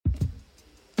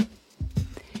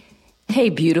Hey,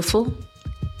 beautiful.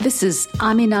 This is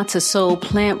Aminata Soul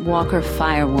Plant Walker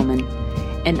Firewoman,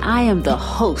 and I am the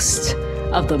host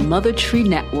of the Mother Tree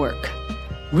Network,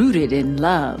 rooted in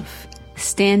love,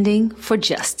 standing for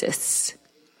justice.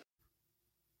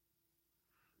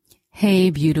 Hey,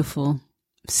 beautiful.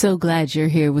 So glad you're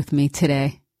here with me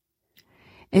today.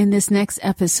 In this next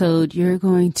episode, you're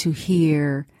going to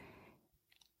hear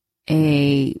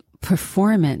a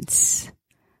performance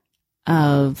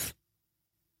of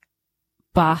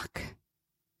Bach,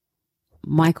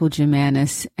 Michael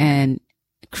Germanis, and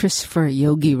Christopher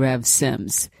Yogi Rev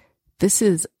Sims. This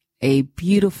is a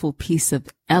beautiful piece of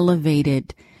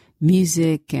elevated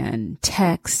music and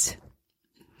text.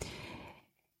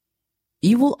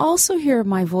 You will also hear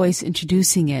my voice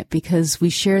introducing it because we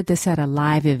shared this at a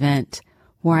live event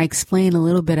where I explain a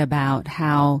little bit about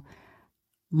how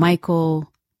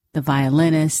Michael, the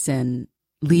violinist and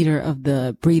leader of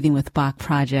the Breathing with Bach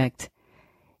project,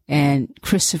 and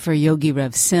Christopher Yogi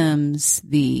Rev Sims,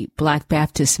 the Black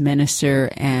Baptist minister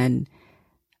and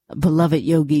beloved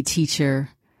yogi teacher,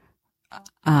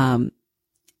 how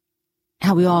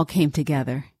we all came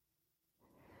together.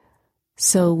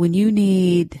 So when you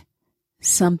need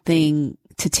something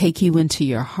to take you into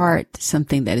your heart,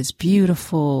 something that is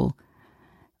beautiful,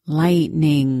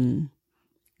 lightning,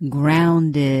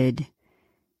 grounded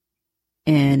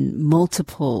in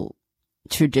multiple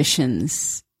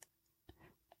traditions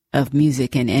of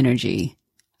music and energy,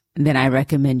 then I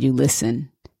recommend you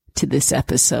listen to this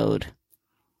episode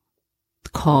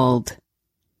called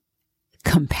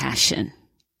Compassion.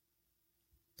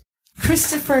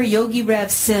 Christopher Yogi Rev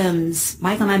Sims,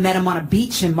 Michael and I met him on a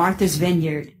beach in Martha's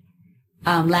Vineyard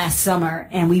last summer,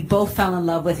 and we both fell in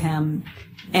love with him,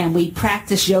 and we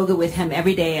practiced yoga with him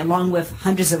every day along with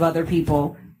hundreds of other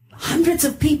people. Hundreds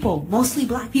of people, mostly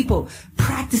black people,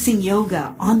 practicing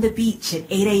yoga on the beach at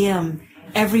 8 a.m.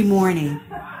 every morning.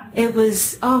 It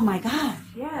was, oh my God,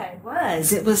 yeah, it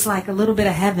was. It was like a little bit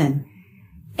of heaven.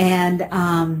 And,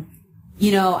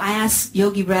 I asked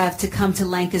Yogi Rev to come to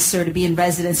Lancaster to be in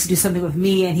residence to do something with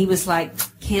me, and he was like,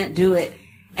 can't do it.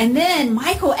 And then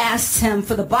Michael asked him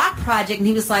for the Bach project, and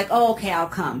he was like, oh, okay, I'll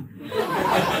come.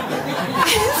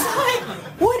 I was like,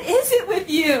 what is it with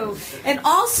you? And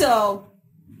also,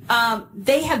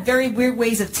 they have very weird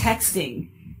ways of texting.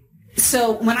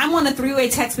 So when I'm on a three-way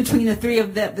text between the three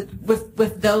of them,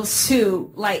 with those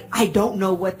two, like, I don't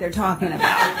know what they're talking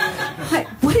about. Like,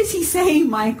 what is he saying,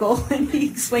 Michael? And he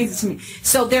explains it to me.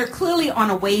 So they're clearly on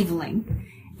a wavelength.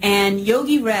 And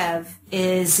Yogi Rev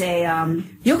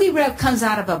Yogi Rev comes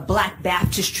out of a Black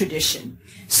Baptist tradition.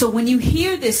 So when you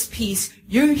hear this piece,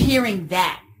 you're hearing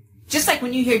that. Just like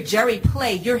when you hear Jerry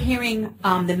play, you're hearing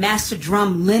the master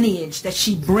drum lineage that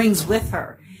she brings with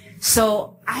her.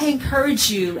 So I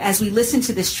encourage you, as we listen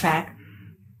to this track,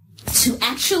 to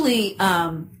actually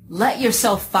let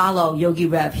yourself follow Yogi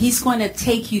Rev. He's going to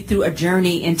take you through a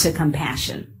journey into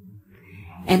compassion.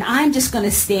 And I'm just going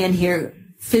to stand here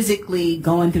physically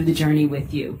going through the journey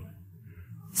with you.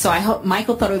 So I hope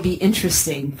Michael thought it would be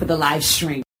interesting for the live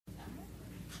stream.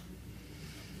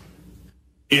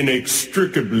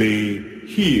 Inextricably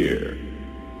here,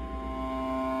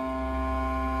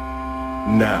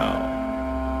 now,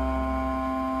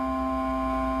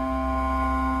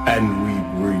 and we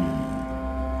breathe.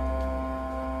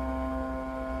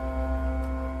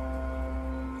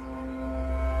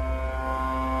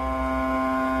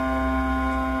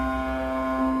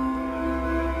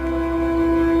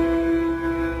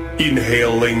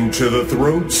 Inhaling to the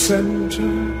throat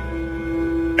center,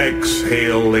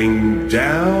 exhaling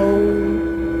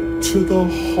down to the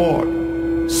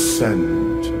heart center.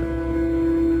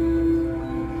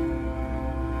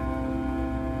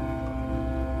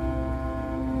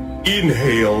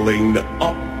 Inhaling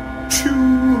up to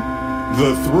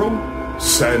the throat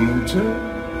center,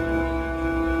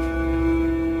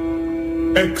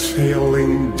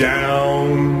 exhaling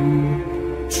down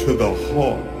to the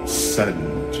heart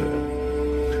center.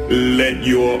 Let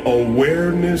your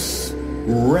awareness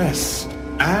rest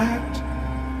at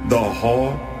the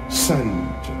heart center.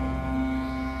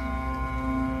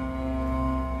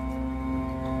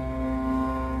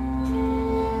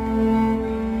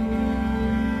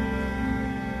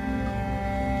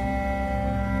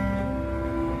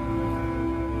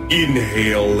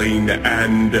 Inhaling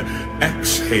and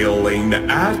exhaling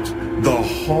at the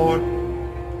heart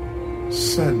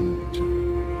center.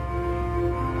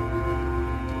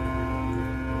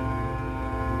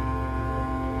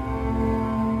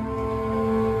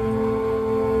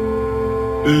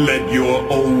 Let your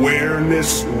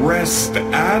awareness rest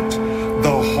at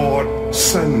the heart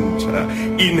center.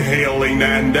 Inhaling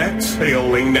and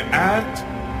exhaling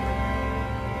at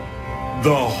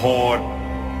the heart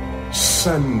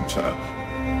center.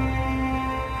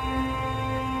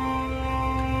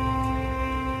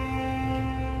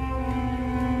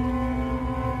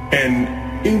 An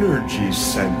energy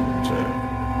center.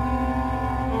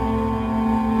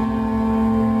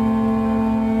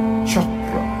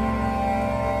 Chakra.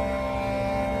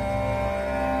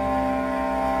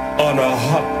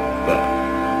 Anahata.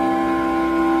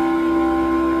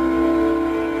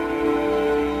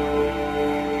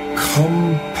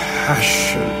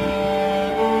 Compassion.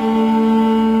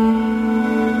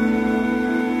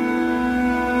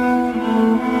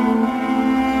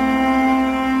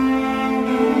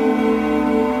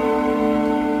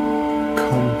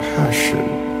 Compassion.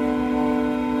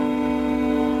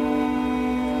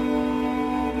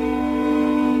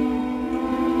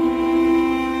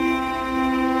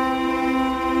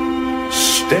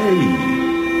 Stay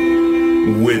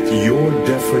with your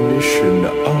definition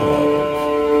of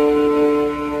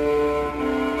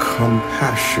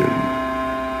compassion.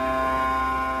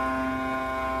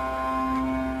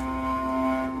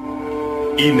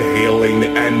 Inhaling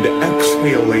and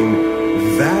exhaling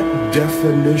that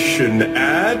definition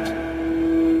at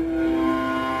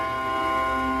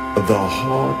the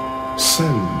heart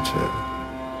center.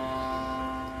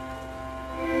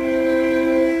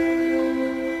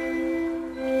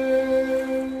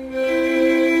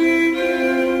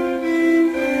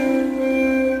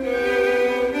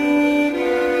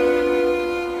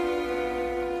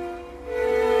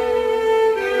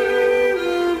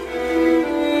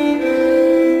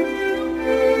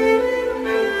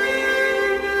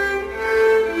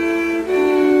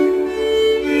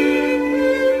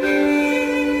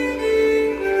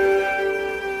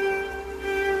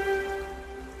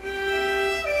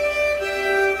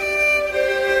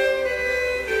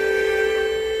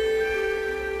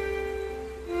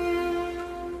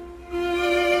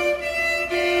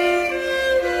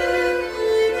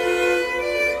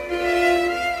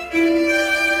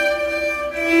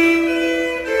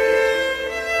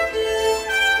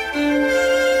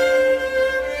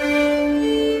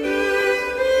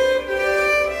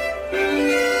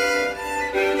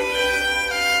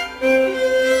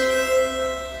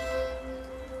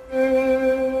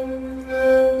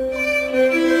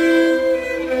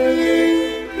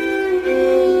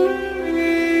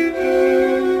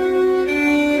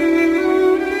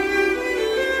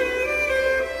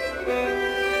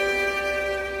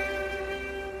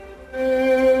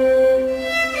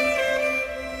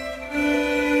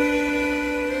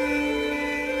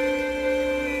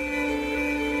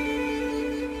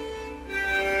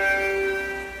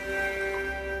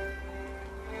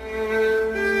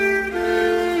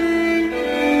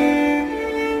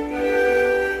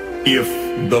 If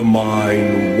the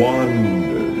mind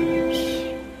wanders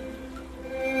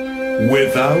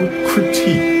without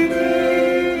critique,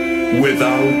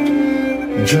 without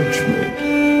judgment,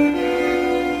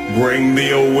 bring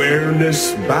the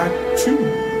awareness back to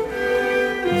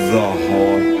the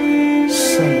heart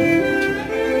center.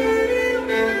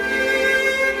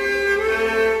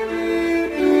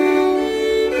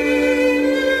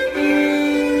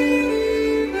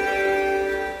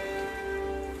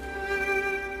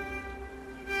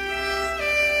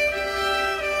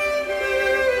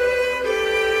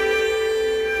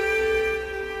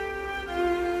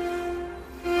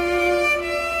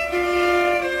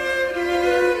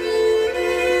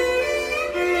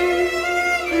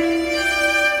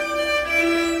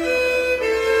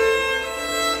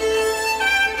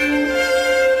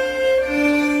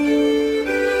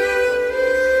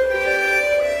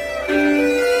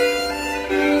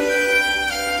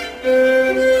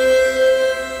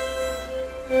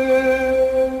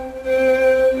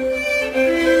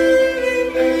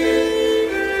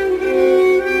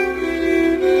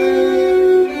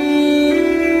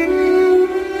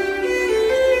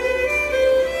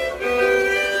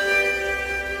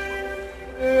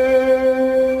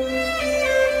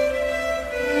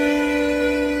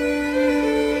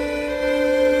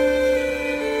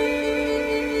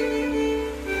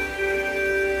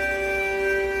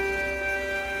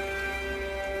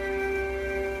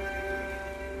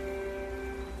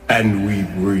 And we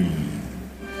breathe.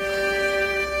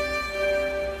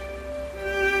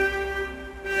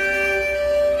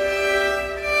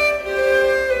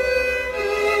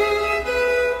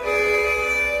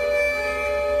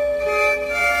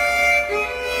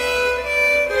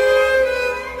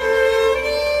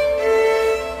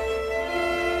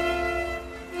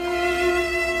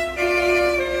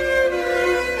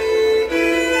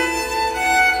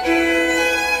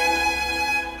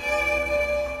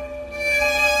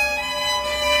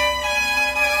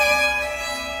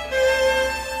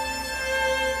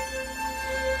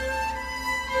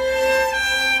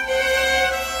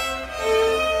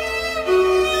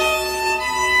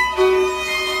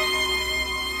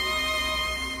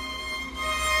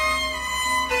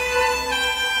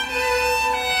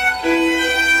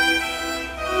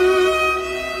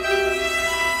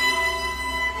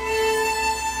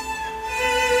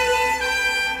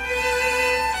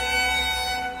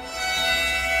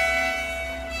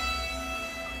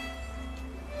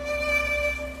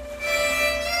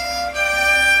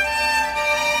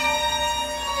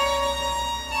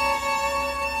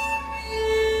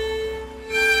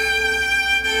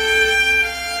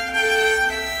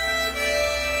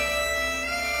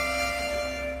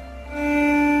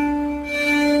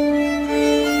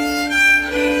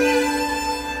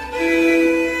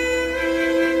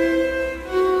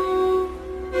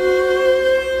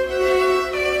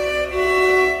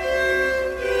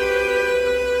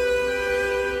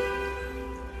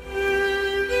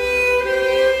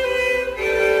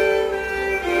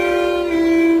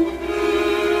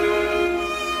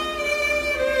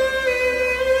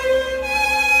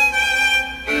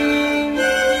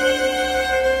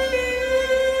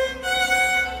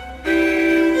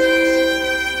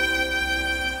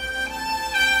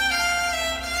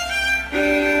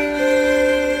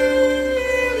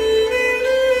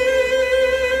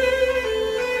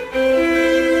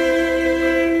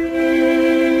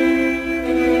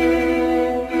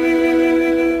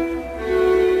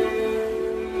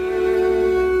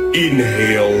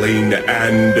 inhaling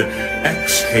and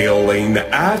exhaling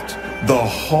at the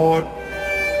heart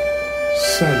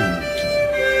center.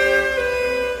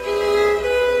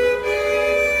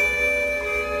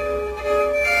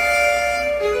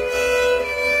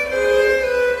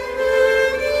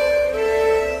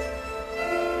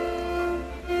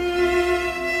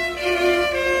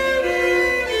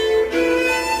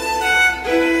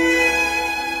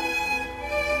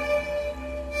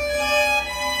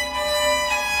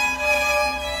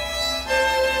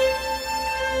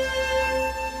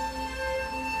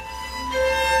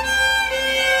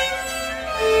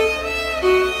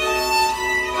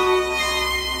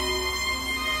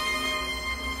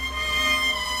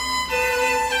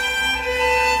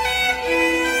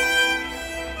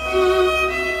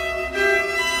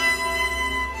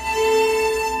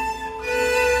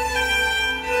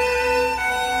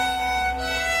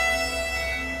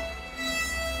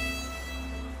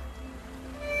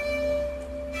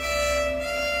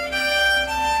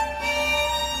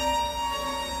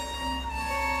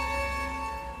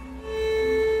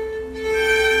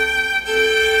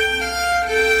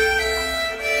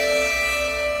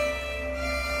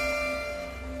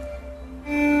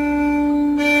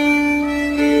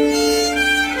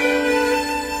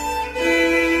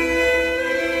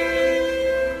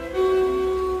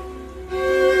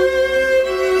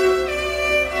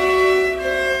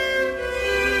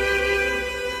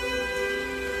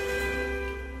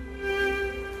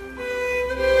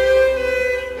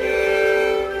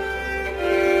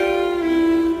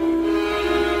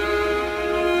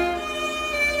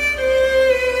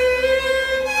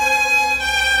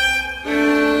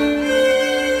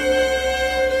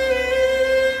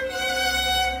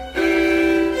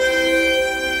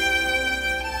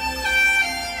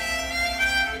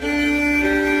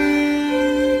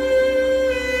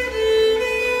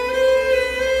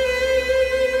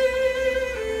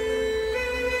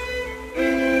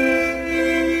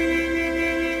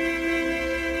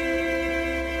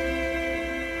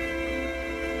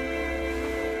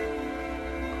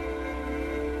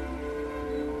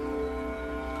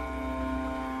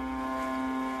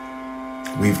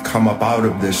 We've come up out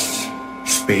of this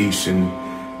space, and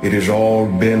it has all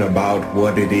been about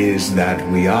what it is that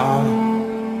we are.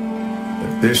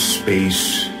 But this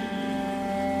space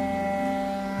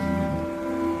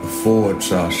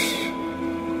affords us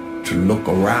to look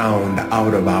around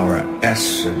out of our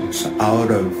essence,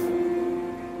 out of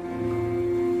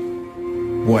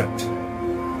what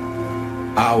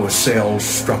our cell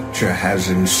structure has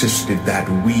insisted that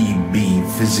we be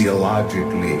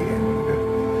physiologically.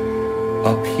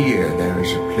 Up here, there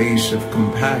is a place of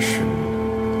compassion.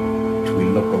 As we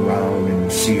look around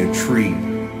and see a tree,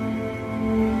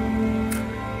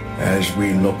 as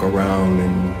we look around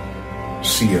and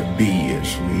see a bee,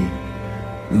 as we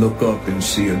look up and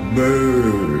see a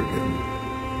bird, and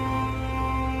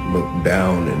look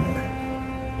down and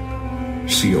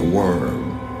see a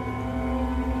worm.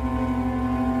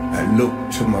 I look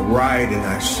to my right and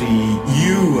I see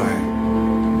you. I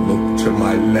look to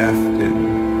my left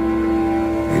and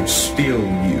it's still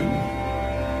you.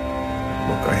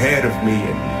 Look ahead of me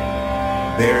and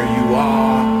there you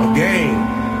are again.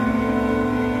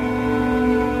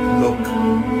 Look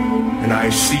and I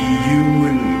see you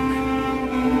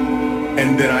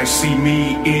and then I see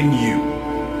me in you.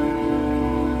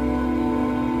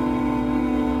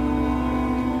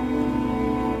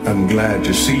 I'm glad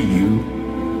to see you.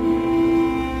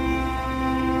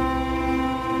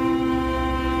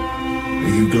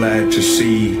 Are you glad to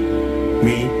see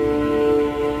me?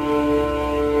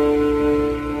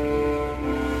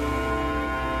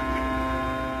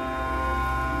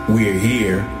 We're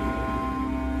here.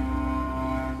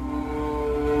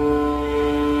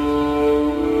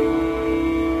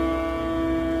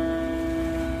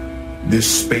 This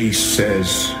space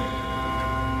says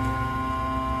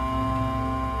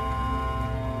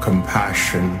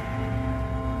compassion.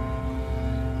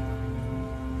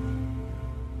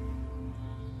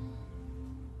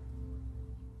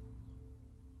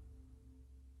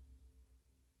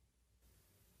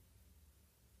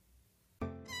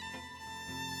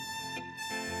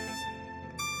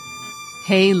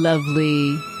 Hey,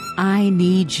 lovely. I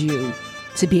need you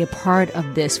to be a part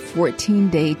of this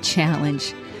 14-day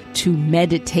challenge to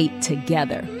meditate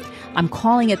together. I'm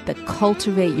calling it the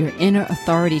Cultivate Your Inner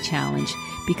Authority Challenge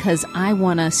because I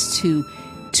want us to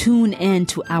tune in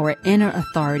to our inner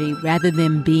authority rather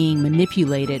than being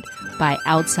manipulated by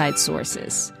outside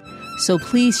sources. So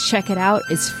please check it out.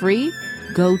 It's free.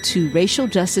 Go to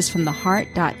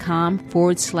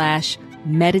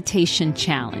racialjusticefromtheheart.com/meditation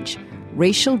challenge.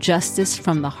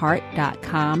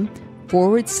 racialjusticefromtheheart.com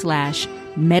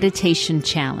meditation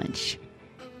challenge.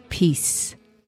 Peace.